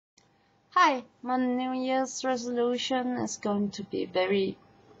Hi, my New Year's resolution is going to be very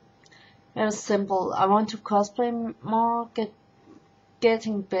simple. I want to cosplay more,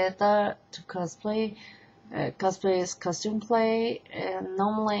 getting better to cosplay. Cosplay is costume play, and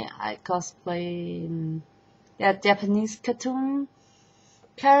normally I cosplay Japanese cartoon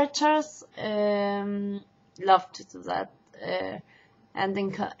characters. Love to do that.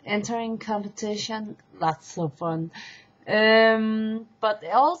 And entering competition, that's so fun. But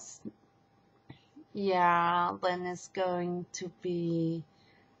else, yeah, then it's going to be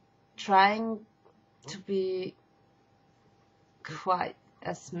trying to be quite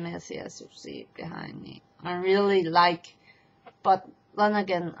as messy as you see behind me. But then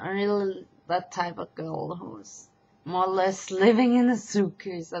again, I really that type of girl who's more or less living in a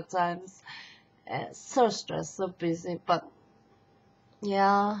suitcase at times. So stressed, so busy, but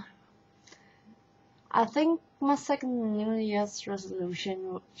yeah, I think my second New Year's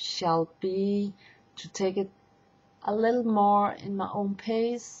resolution shall be to take it a little more in my own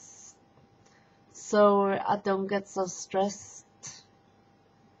pace so I don't get so stressed.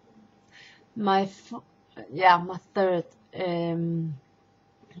 My third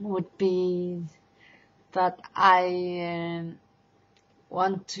would be that I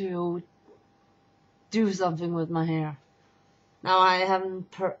want to do something with my hair. Now I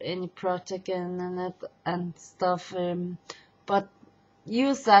haven't put any product in it and stuff, but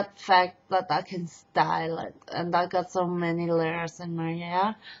use that fact that I can style it, and I got so many layers in my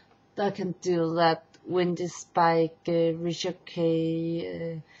hair that I can do that windy spike Richard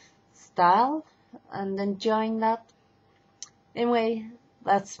K style and enjoying that. Anyway,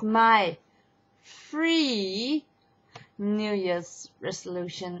 that's my free New Year's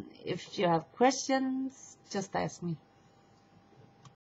resolution. If you have questions, just ask me.